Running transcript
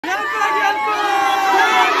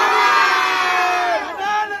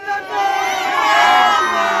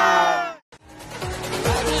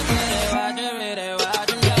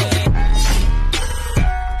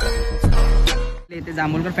ते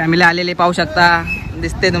जांभूलकर फॅमिली आलेले पाहू शकता,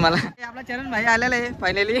 दिसते तुम्हाला. आपला चरण भाई आलेला आहे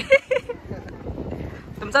फायनली.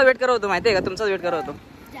 तुमचा वेट करत होतो, माहिती आहे का, तुमचाच वेट करत होतो.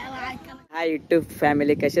 हाय यूट्यूब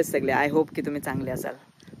फॅमिली, कसेच सगळे. आय होप की तुम्ही चांगले असाल.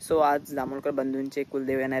 सो आज जांभूलकर बंधूंचे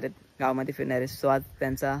कुलदेव येणार आहेत, गावामध्ये फिरणार आहेत. सो आज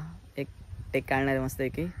त्यांचा एक टेक काढणार आहे मस्त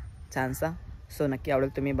की छानसा. सो नक्की आवडेल,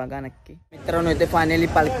 तुम्ही बघा नक्की. मित्रांनो इथे फायनली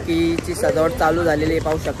पालखीची सजावट चालू झालेली आहे,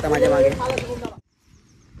 पाहू शकता माझ्या मागे.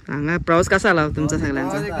 सांगा प्रवास कसा आला तुमचा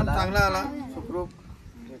सगळ्यांचा? चांगला आला, सुखरूप.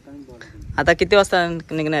 आता किती वाजता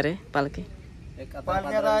निघणार आहे पालखी?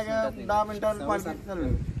 10 मिनिटात.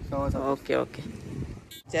 Okay okay.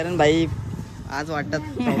 चरण भाई आज वाटतात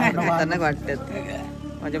खतरनाक वाटतात,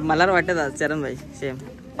 म्हणजे मला वाटत आज चरण भाई सेम.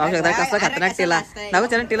 पाहू शकता कसं खतरनाक टिला दाखव.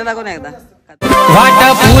 चरण टिला दाखव ना एकदा. वाट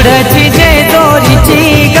पुढची जे दोरीची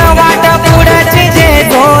ग, वाट पुढची जे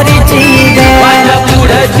दोरीची ग, वाट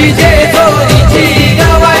पुढची जे दोरीची ग,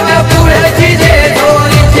 वाट पुढची जे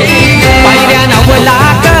दोरीची ग. पायऱ्या नवला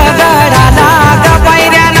ग गडाला ग,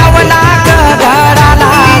 पायऱ्या नवला ग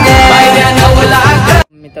गडाला ग, पायऱ्या नवला ग.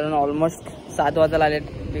 मित्रांनो ऑलमोस्ट 7 वाजायला आले,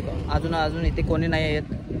 अजून इथे कोणी नाही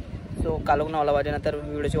येत. सो कालोख 9 वाजे नंतर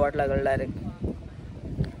व्हिडिओची वाट लागल डायरेक्ट,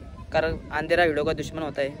 कारण अंधेरा व्हिडिओ का दुश्मन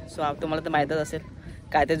होत आहे. सो तुम्हाला तर माहीतच असेल,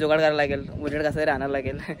 काय ते जुगाड करायला लागेल, उजेड कसं तरी आणायला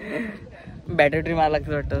लागेल. बॅटरी ट्री मारायला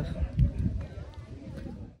लागते वाटतं.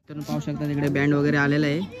 तर पाहू शकता तिकडे बँड वगैरे आलेलं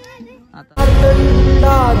आहे.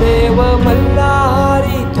 आता देव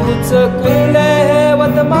मल्हारी तूच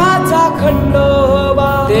कुलदैवत माझा खंडोबा,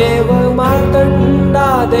 देव मार्तंडा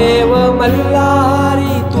देव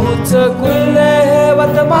मल्हारी तूच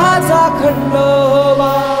कुलदैवत माझा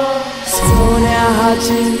खंडोबा.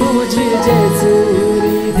 सोन्याची तुझी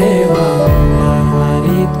जेजुरी देवा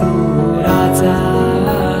मल्हारी तू राजा,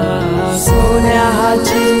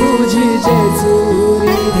 सोन्याची तुझी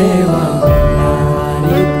जेजुरी देवा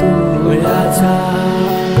मल्हारी तू राजा.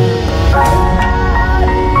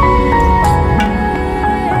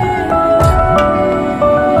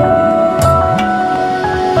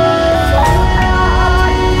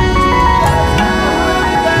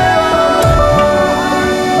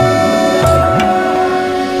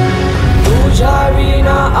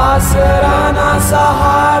 आसराना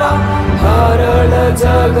सहारा, हरळ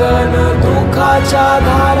जगन दुःखाच्या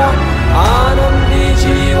धारा, आनंदी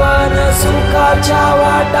जीवन सुखाच्या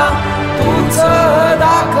वाटा तूच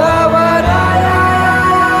दाखव राया.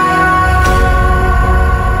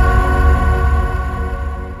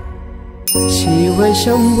 शिव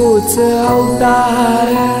शंभूच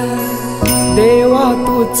अवतार देवा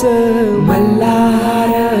तूच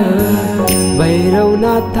मल्हार,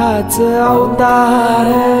 भैरवनाथाच अवतार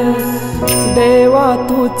देवा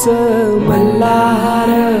तूच मल्हार.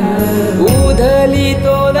 उधली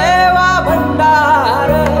तो देवा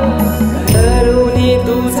भंडार, धरुणी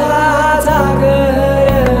तुझा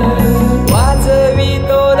जागर, वाजवी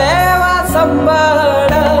तो देवा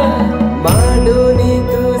संबळ, मांडुनी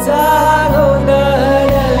तुझा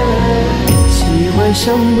गोंधळ. शिव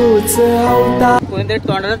शंभूच अवतार. कोणीतरी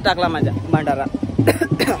तोंडातच टाकला माझ्या भांडारा.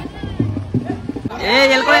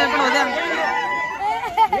 एलकोड होऊ द्या,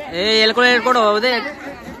 एलकोड होऊ दे.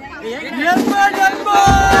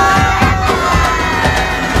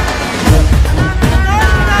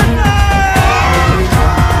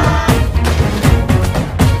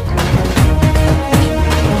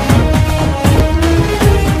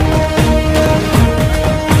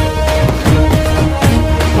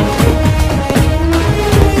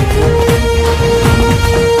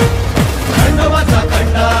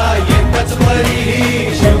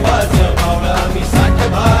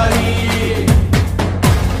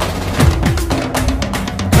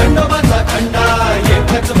 Nobody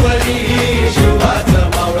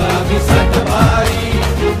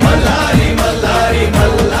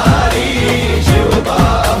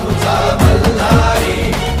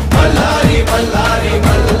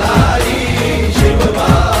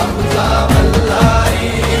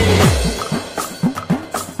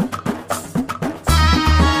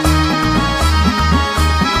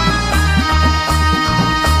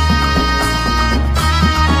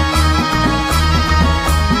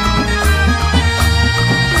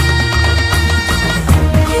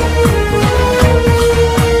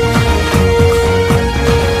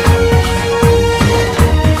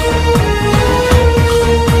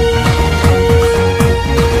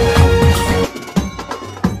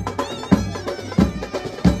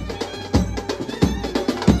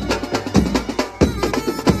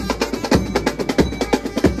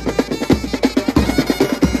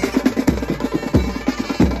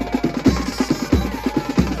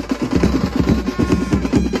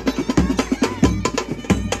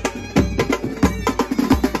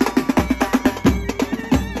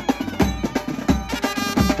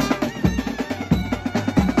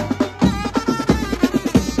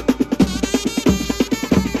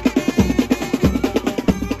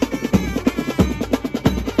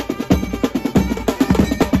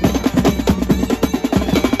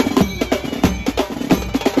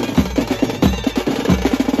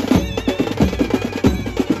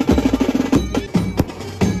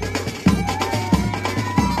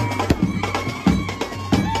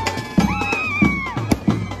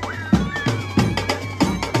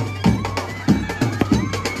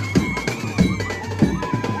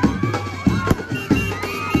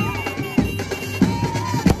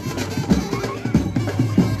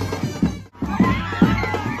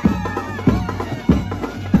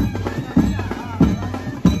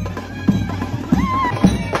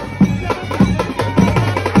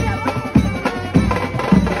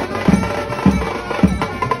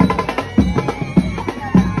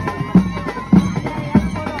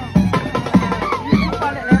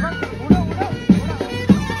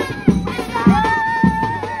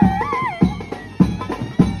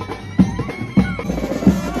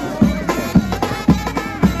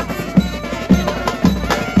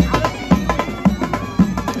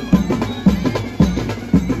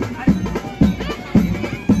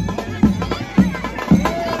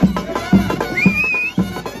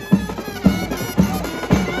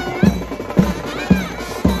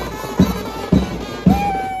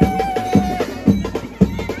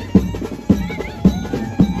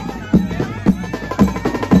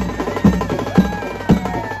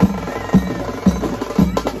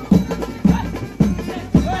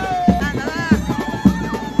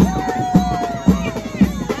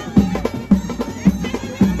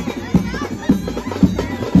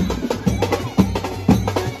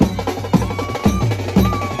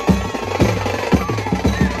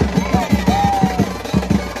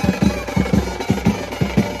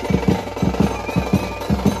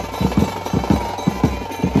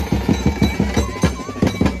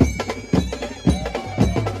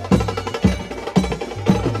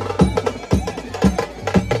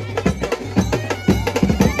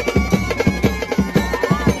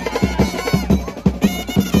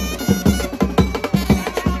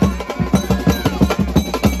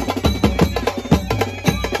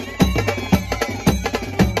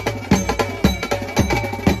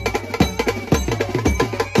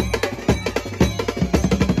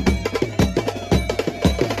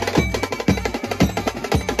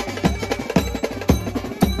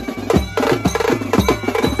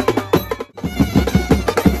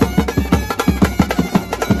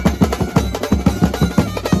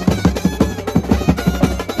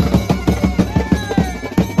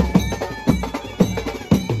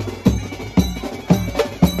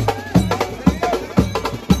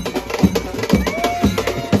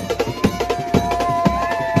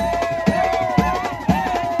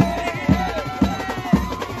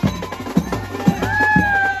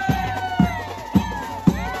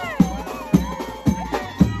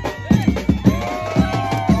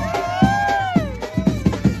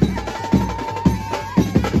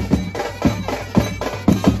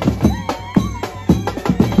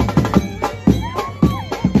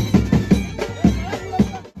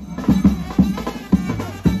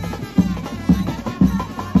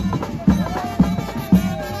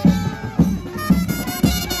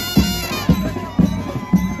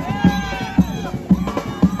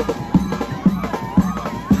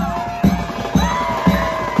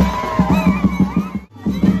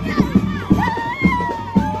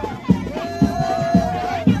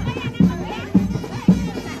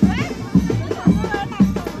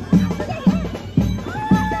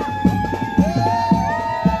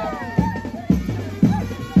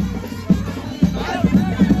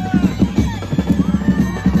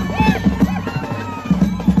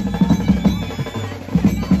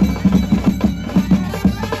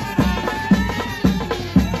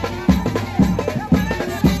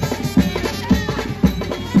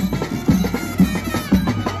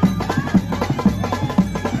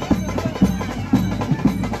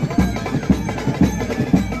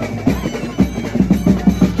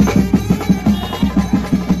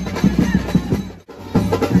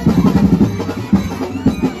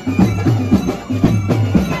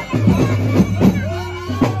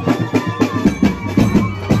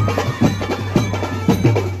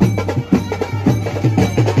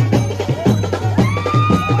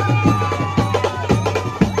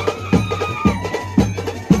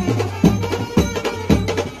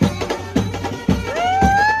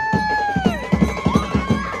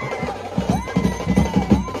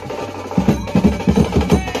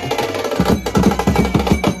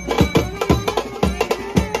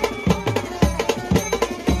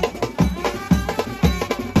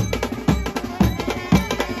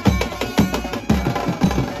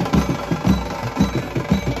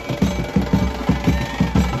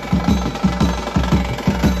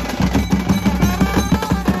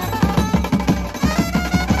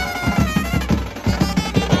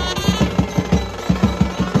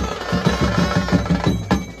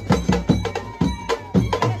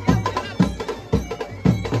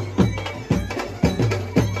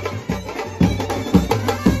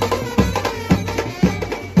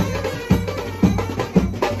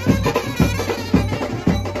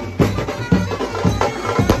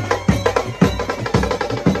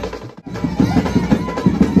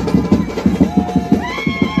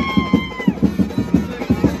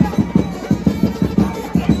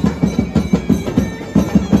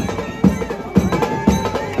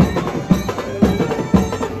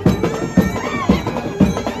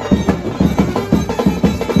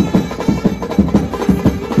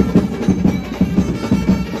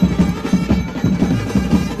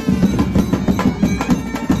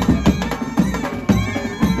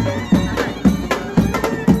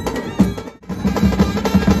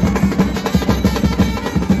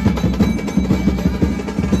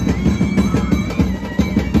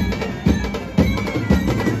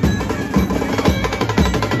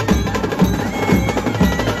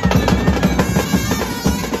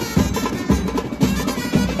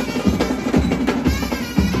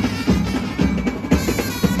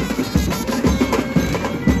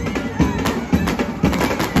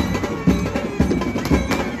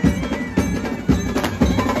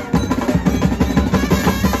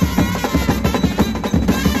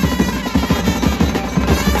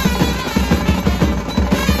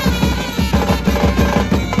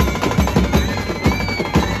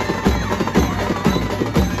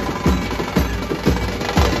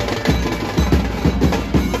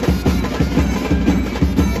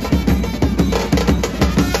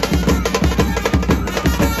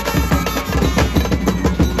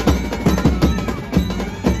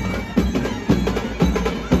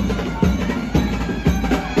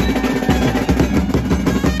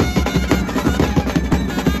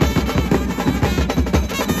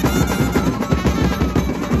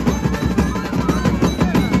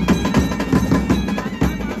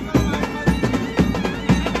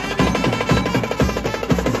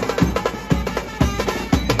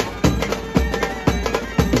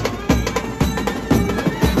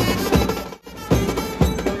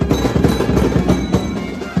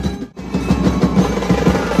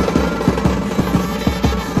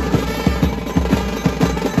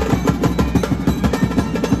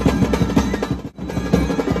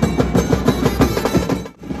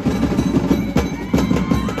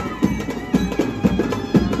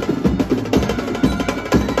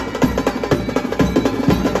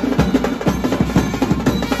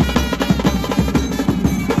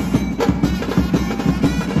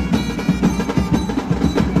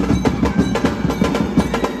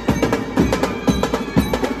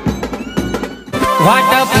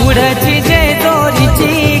वाट पुढची जय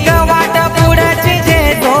जोरीची ग वाट पुढची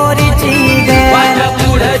जय जोरीची ग वाट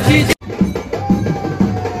पुढची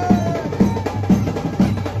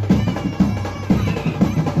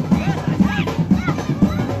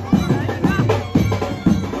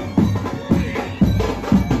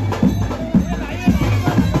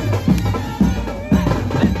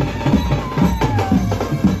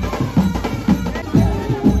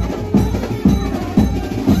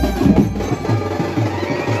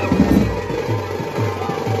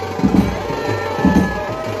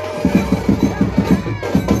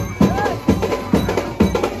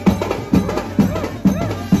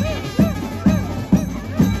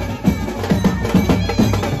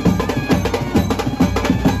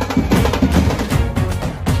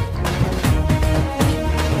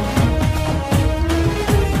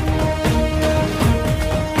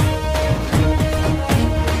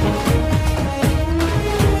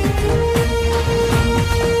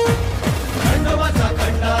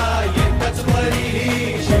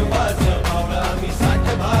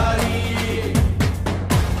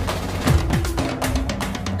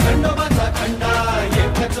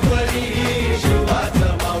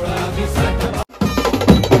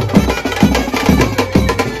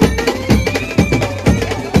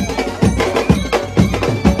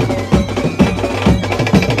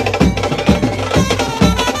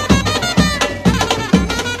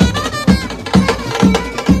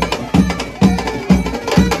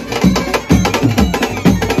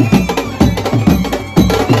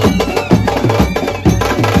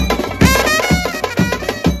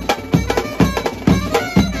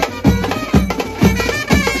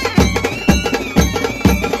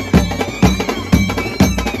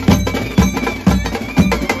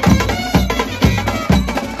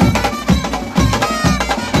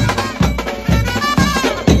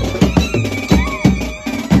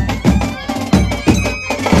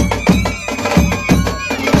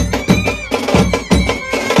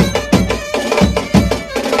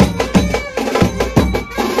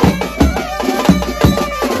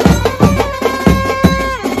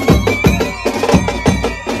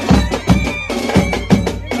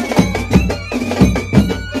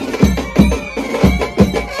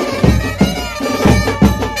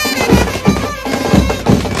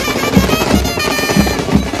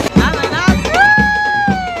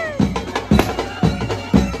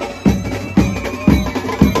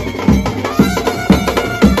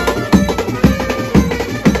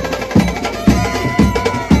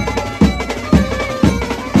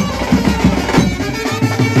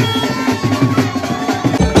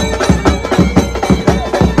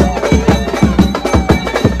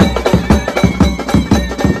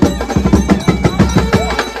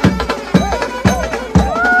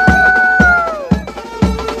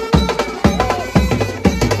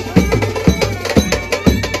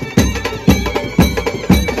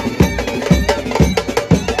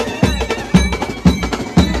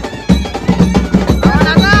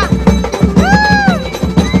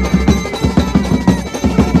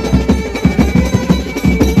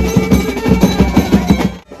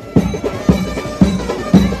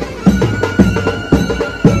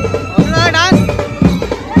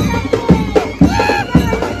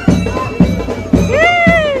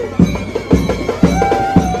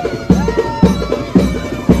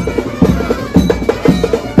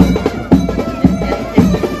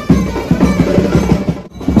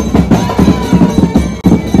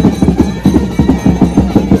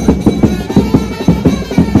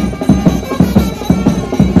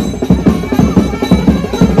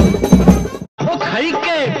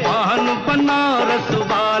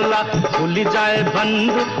खुल जाए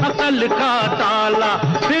बंद अकल का ताला,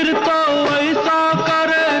 फिर तो ऐसा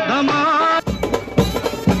करे धमाल।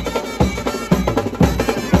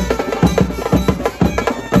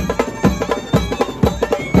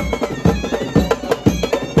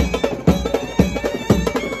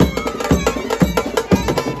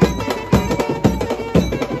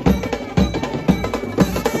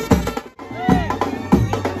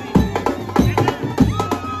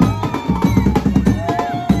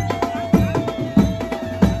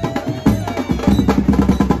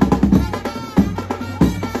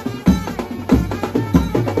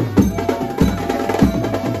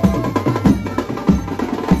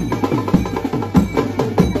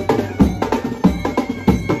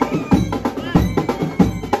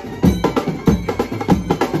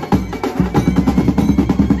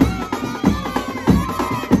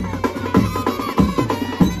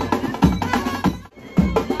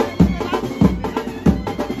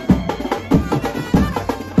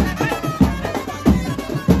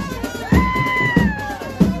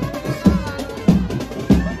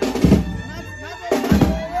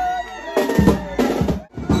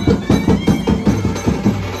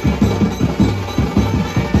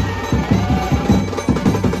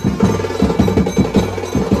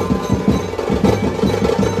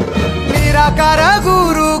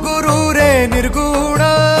 निर्गुण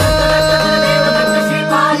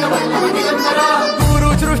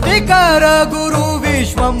गुरु सृष्टिकर गुरु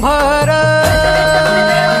विश्वंभर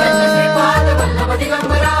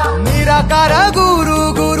निराकार गुरु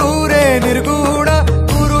गुरु रे निर्गुण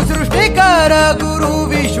गुरु सृष्टिकर गुरु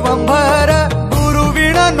विश्वंभर गुरु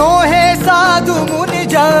विण नोहे साधु मुनि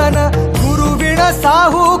जन गुरु विण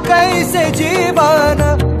साहू कैसे जीवन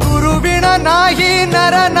गुरु विण नाही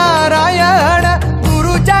नर नारायण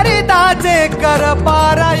गुरु चरिताचे कर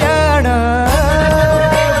पारायण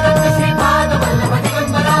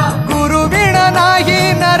गुरु विण नाही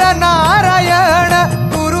नर नारायण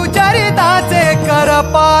गुरु चरिताचे कर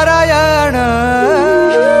पारायण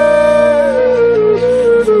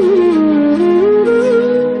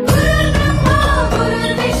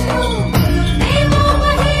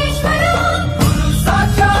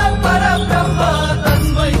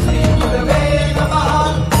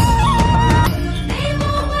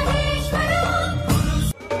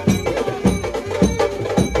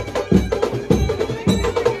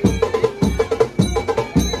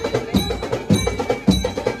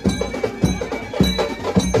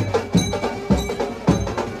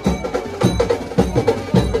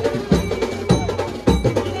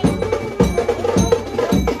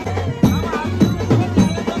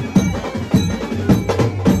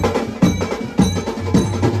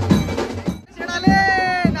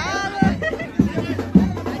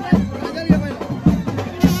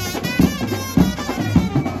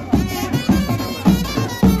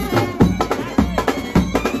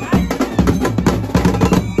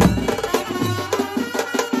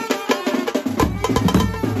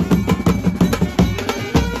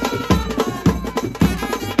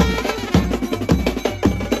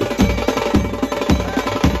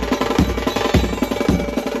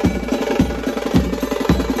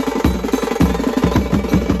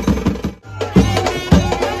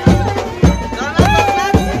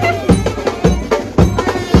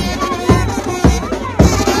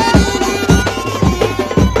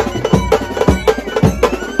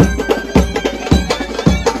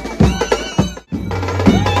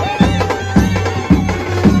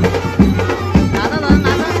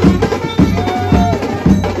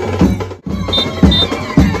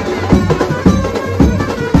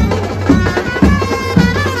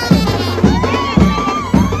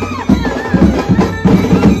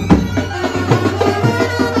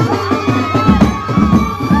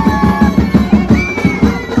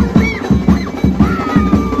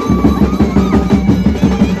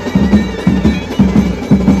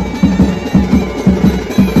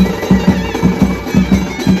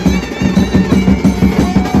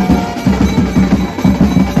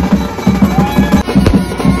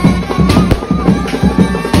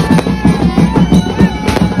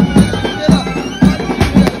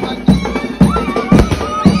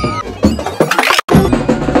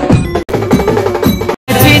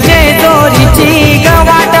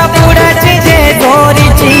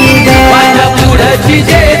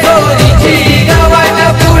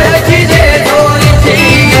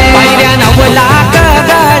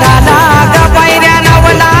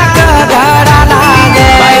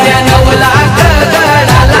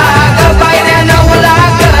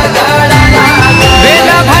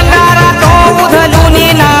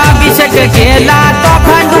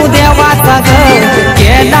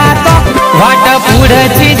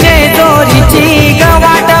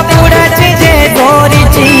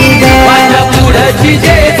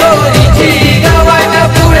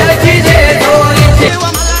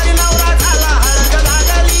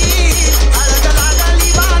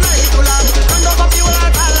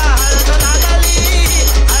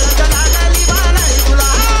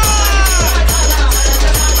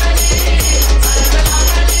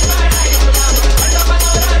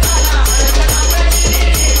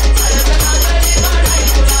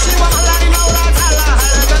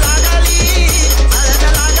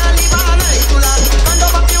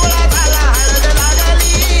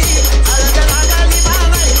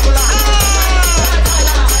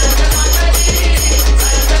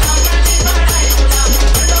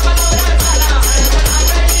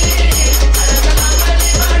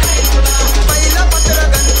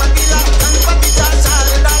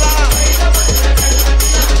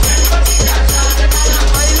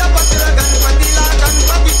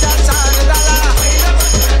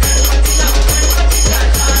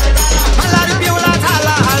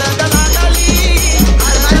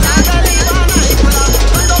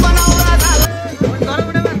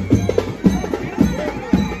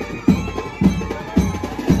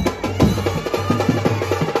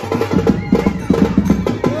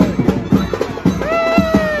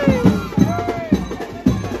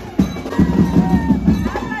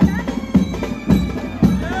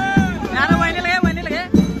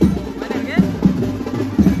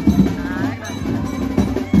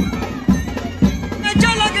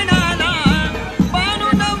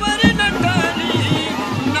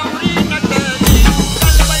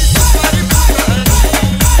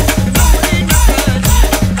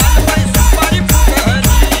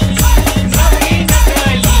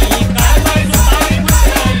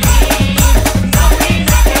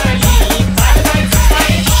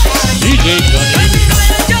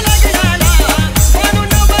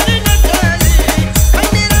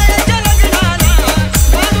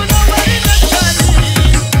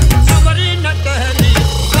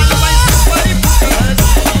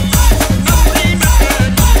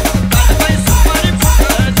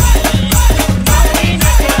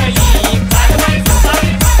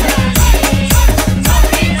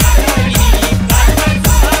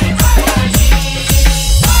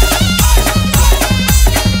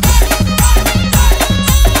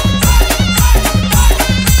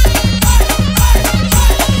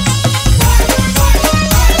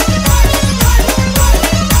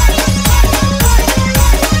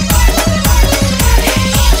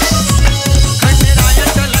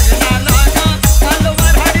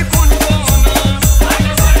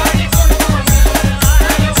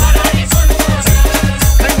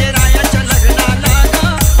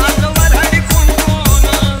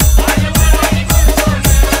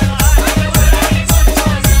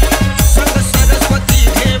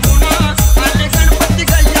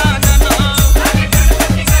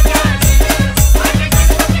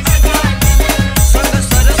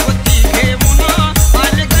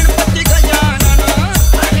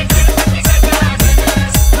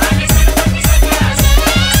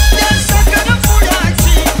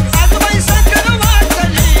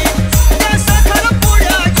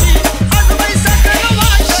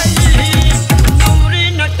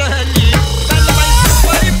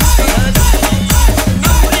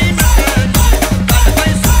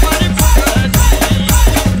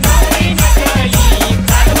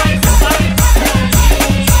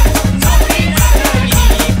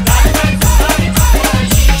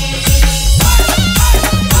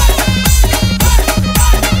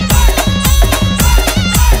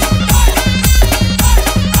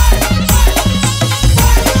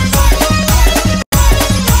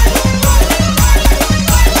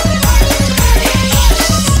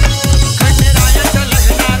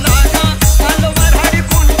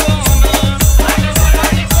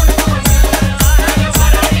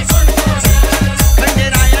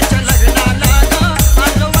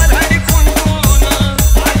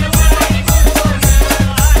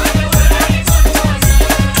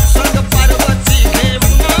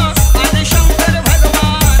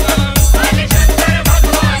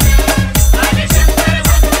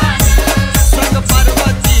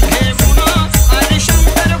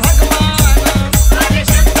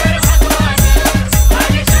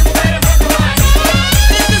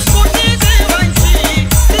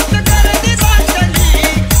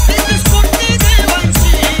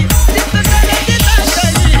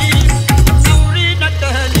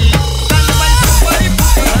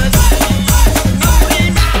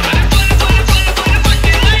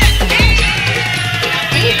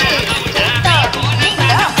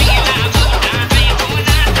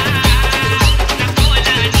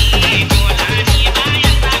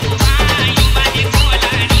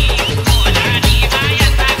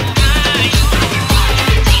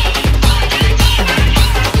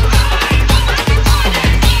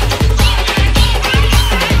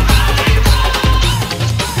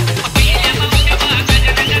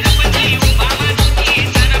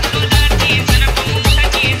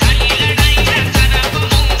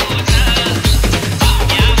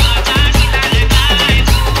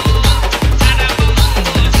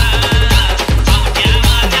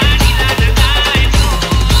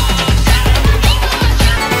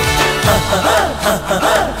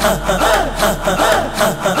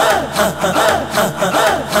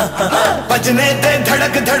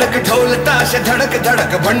आकाश धडक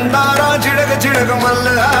धडक भंडारा झिडक झिडक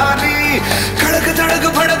मल्हारी खडक धडक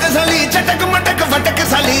फडक झाली चटक मटक फटक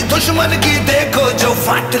झाली दुश्मन की देखो जो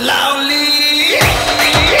फाट लावली